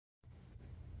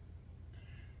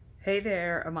Hey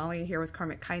there, Amalia here with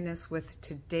Karmic Kindness with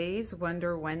today's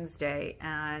Wonder Wednesday.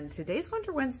 And today's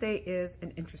Wonder Wednesday is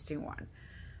an interesting one.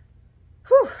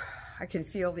 Whew, I can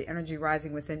feel the energy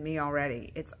rising within me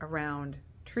already. It's around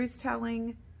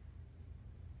truth-telling,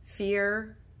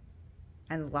 fear,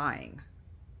 and lying.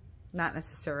 Not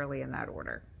necessarily in that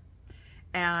order.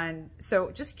 And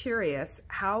so just curious,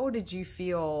 how did you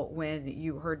feel when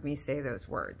you heard me say those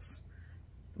words?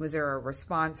 Was there a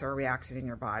response or a reaction in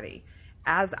your body?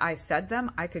 As I said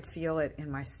them, I could feel it in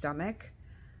my stomach.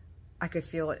 I could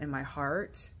feel it in my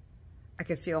heart. I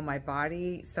could feel my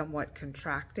body somewhat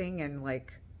contracting and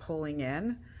like pulling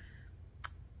in.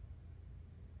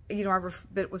 You know, I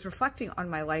was reflecting on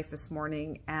my life this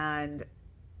morning, and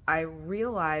I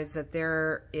realized that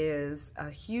there is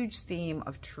a huge theme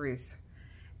of truth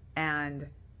and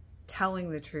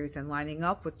telling the truth and lining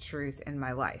up with truth in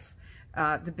my life.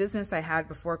 The business I had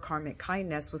before Karmic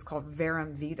Kindness was called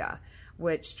Verum Vita,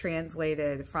 which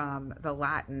translated from the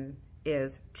Latin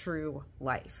is true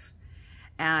life.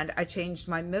 And I changed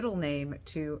my middle name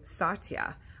to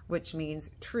Satya, which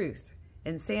means truth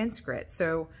in Sanskrit.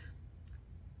 So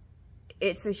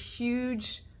it's a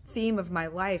huge theme of my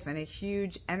life and a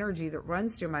huge energy that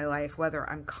runs through my life, whether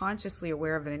I'm consciously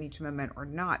aware of it in each moment or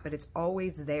not, but it's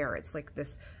always there. It's like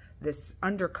this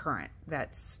undercurrent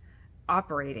that's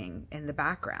operating in the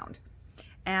background.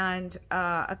 And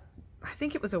I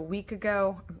think it was a week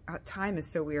ago. Time is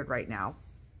so weird right now.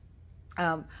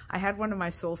 I had one of my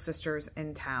soul sisters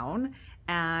in town,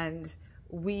 and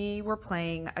we were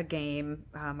playing a game.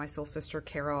 My soul sister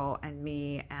Carol and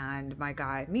me and my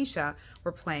guy Misha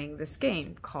were playing this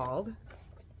game called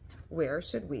Where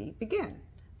Should We Begin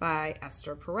by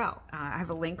Esther Perel. I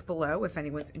have a link below if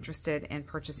anyone's interested in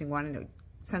purchasing one, and it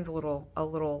sends a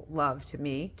little love to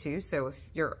me too. So if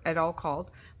you're at all called,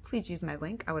 please use my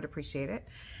link. I would appreciate it.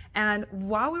 And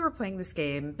while we were playing this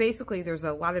game, basically there's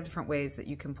a lot of different ways that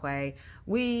you can play.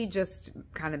 We just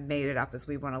kind of made it up as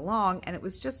we went along, and it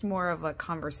was just more of a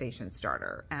conversation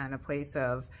starter and a place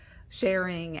of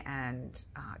sharing and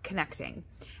connecting.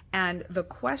 And the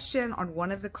question on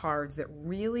one of the cards that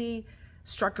really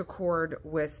struck a chord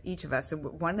with each of us, and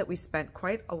one that we spent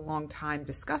quite a long time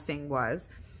discussing, was,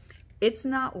 it's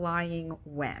not lying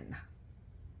when.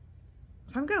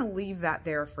 So I'm going to leave that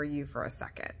there for you for a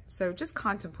second. So just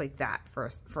contemplate that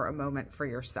for a moment for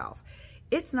yourself.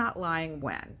 It's not lying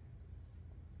when.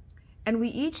 And we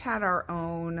each had our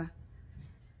own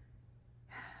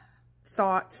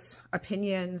thoughts,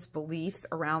 opinions, beliefs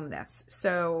around this.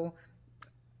 So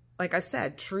like I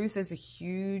said, truth is a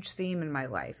huge theme in my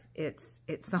life. It's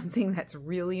something that's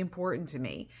really important to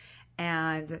me.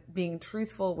 And being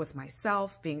truthful with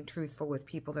myself, being truthful with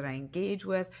people that I engage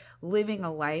with, living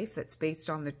a life that's based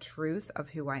on the truth of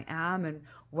who I am and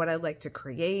what I like to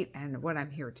create and what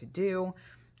I'm here to do.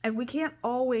 And we can't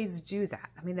always do that.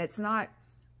 I mean, that's not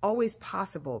always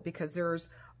possible, because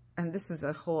and this is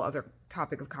a whole other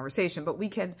topic of conversation, but we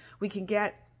can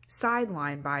get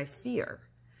sidelined by fear.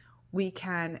 We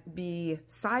can be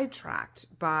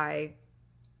sidetracked by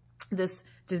this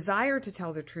desire to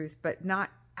tell the truth, but not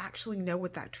actually know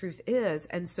what that truth is.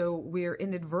 And so we're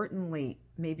inadvertently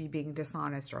maybe being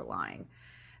dishonest or lying.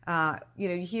 You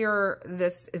know, you hear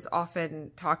this is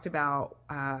often talked about.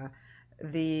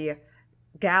 The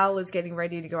gal is getting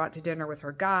ready to go out to dinner with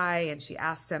her guy, and she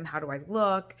asks him, how do I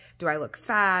look? Do I look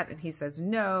fat? And he says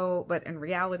no, but in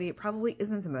reality, it probably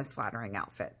isn't the most flattering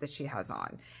outfit that she has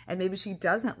on. And maybe she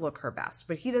doesn't look her best,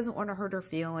 but he doesn't want to hurt her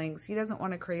feelings. He doesn't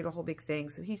want to create a whole big thing.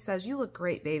 So he says, you look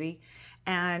great, baby.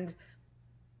 And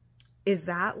is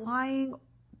that lying?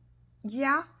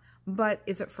 Yeah, but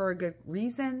is it for a good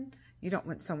reason? You don't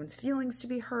want someone's feelings to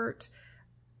be hurt.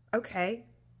 Okay,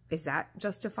 is that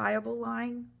justifiable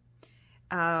lying?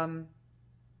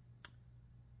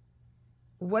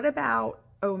 What about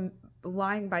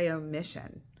lying by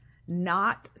omission?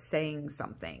 Not saying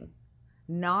something,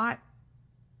 not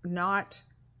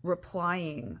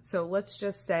replying. So let's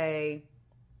just say,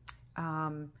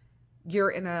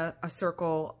 you're in a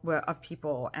circle of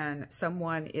people, and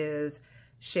someone is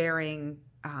sharing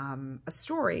a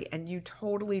story, and you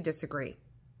totally disagree.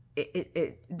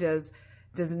 It does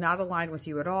not align with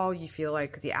you at all. You feel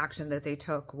like the action that they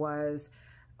took was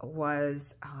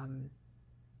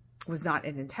not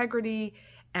in integrity,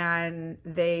 and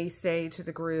they say to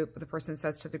the group, the person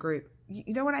says to the group,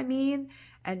 you know what I mean?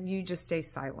 And you just stay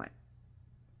silent.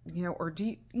 You know, or do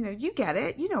you get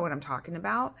it? You know what I'm talking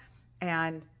about.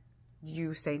 And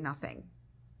you say nothing.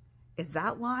 Is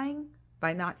that lying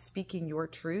by not speaking your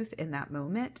truth in that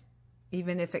moment,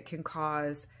 even if it can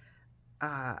cause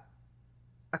a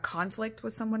conflict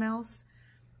with someone else?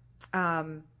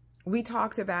 we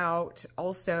talked about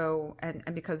also, and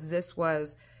because this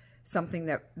was something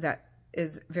that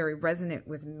is very resonant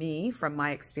with me from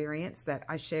my experience that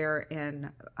I share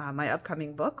in my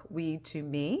upcoming book, We to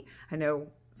Me. I know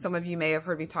some of you may have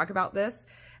heard me talk about this.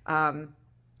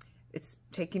 It's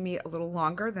taking me a little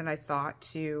longer than I thought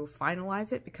to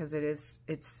finalize it because it's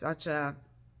such a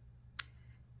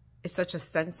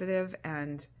sensitive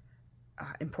and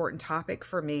important topic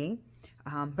for me.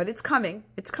 But it's coming.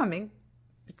 It's coming.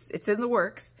 It's in the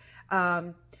works.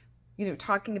 You know,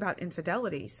 talking about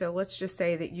infidelity. So let's just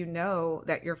say that you know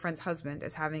that your friend's husband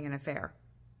is having an affair.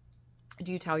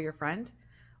 Do you tell your friend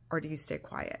or do you stay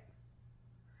quiet?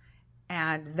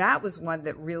 And that was one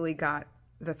that really got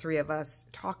the three of us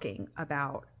talking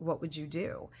about what would you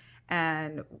do?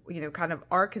 And, you know, kind of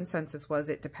our consensus was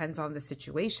it depends on the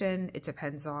situation. It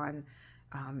depends on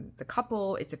the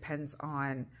couple. It depends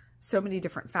on so many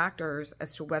different factors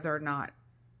as to whether or not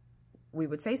we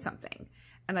would say something.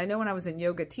 And I know when I was in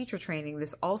yoga teacher training,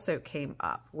 this also came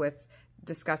up with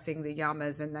discussing the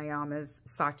yamas and niyamas,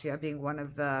 satya being one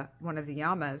of the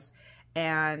yamas.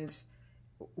 And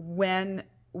when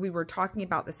we were talking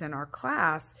about this in our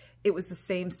class, it was the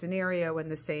same scenario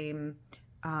and the same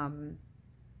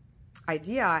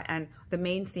idea. And the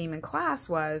main theme in class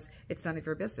was, it's none of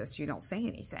your business. You don't say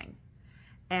anything.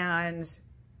 And,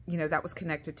 you know, that was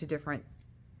connected to different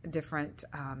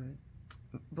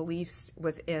beliefs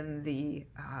within the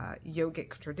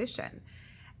yogic tradition.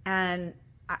 And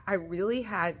I really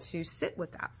had to sit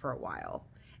with that for a while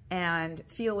and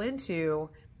feel into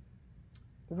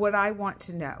what I want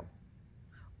to know.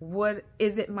 What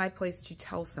is it my place to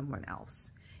tell someone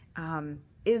else?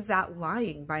 Is that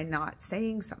lying by not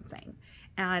saying something?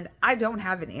 And I don't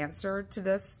have an answer to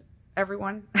this,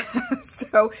 everyone.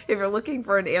 So if you're looking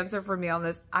for an answer for me on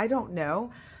this, I don't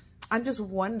know. I'm just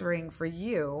wondering for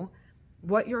you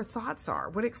what your thoughts are.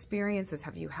 What experiences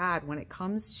have you had when it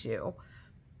comes to,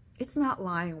 it's not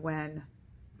lying when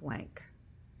blank.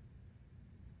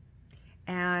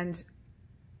 And,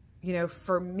 you know,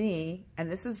 for me,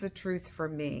 and this is the truth for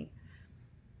me,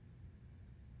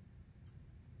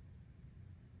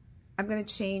 I'm going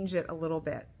to change it a little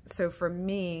bit. So for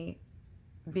me,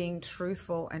 being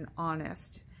truthful and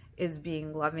honest is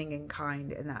being loving and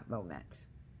kind in that moment.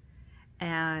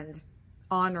 And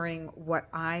honoring what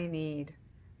I need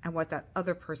and what that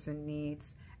other person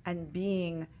needs, and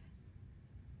being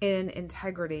in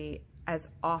integrity as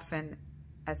often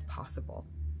as possible.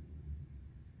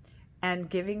 And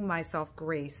giving myself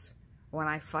grace when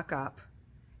I fuck up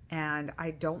and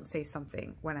I don't say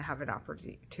something when I have an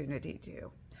opportunity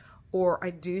to. Or I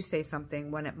do say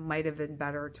something when it might have been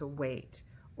better to wait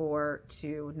or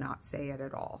to not say it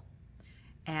at all.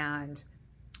 And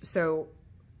so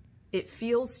it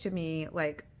feels to me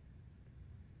like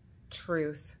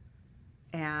truth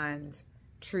and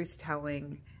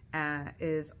truth-telling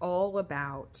is all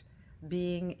about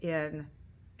being in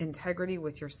integrity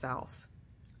with yourself,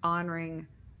 honoring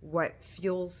what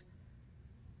feels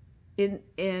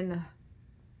in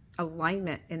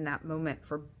alignment in that moment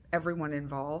for everyone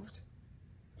involved,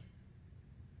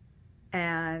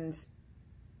 and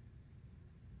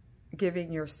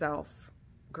giving yourself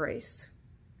grace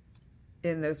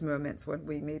in those moments when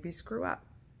we maybe screw up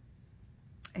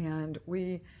and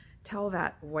we tell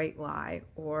that white lie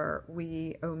or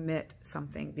we omit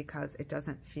something because it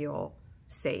doesn't feel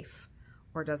safe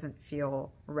or doesn't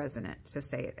feel resonant to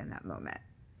say it in that moment.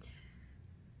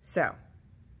 So,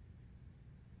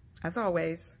 as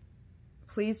always,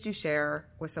 please do share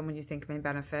with someone you think may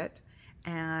benefit.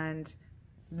 And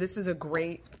this is a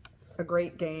great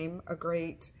game, a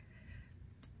great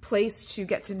place to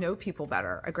get to know people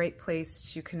better, a great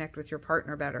place to connect with your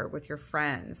partner better, with your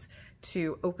friends,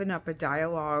 to open up a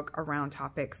dialogue around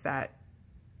topics that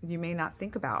you may not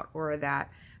think about or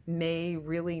that may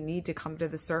really need to come to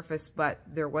the surface, but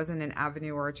there wasn't an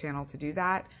avenue or a channel to do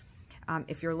that.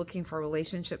 If you're looking for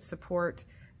relationship support,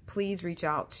 please reach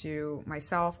out to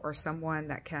myself or someone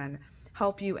that can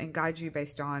help you and guide you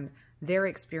based on their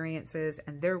experiences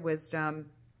and their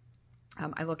wisdom.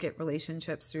 I look at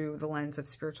relationships through the lens of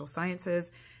spiritual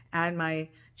sciences and my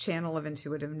channel of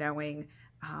intuitive knowing,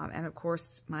 and of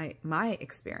course my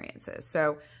experiences.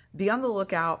 So be on the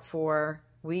lookout for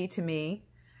We to Me.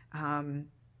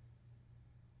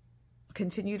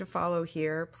 Continue to follow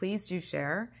here. Please do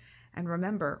share. And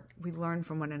remember, we learn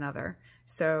from one another.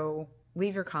 So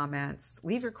leave your comments,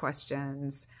 leave your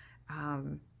questions,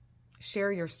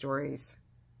 share your stories.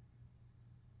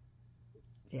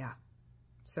 Yeah,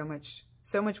 so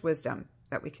much wisdom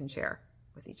that we can share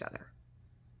with each other.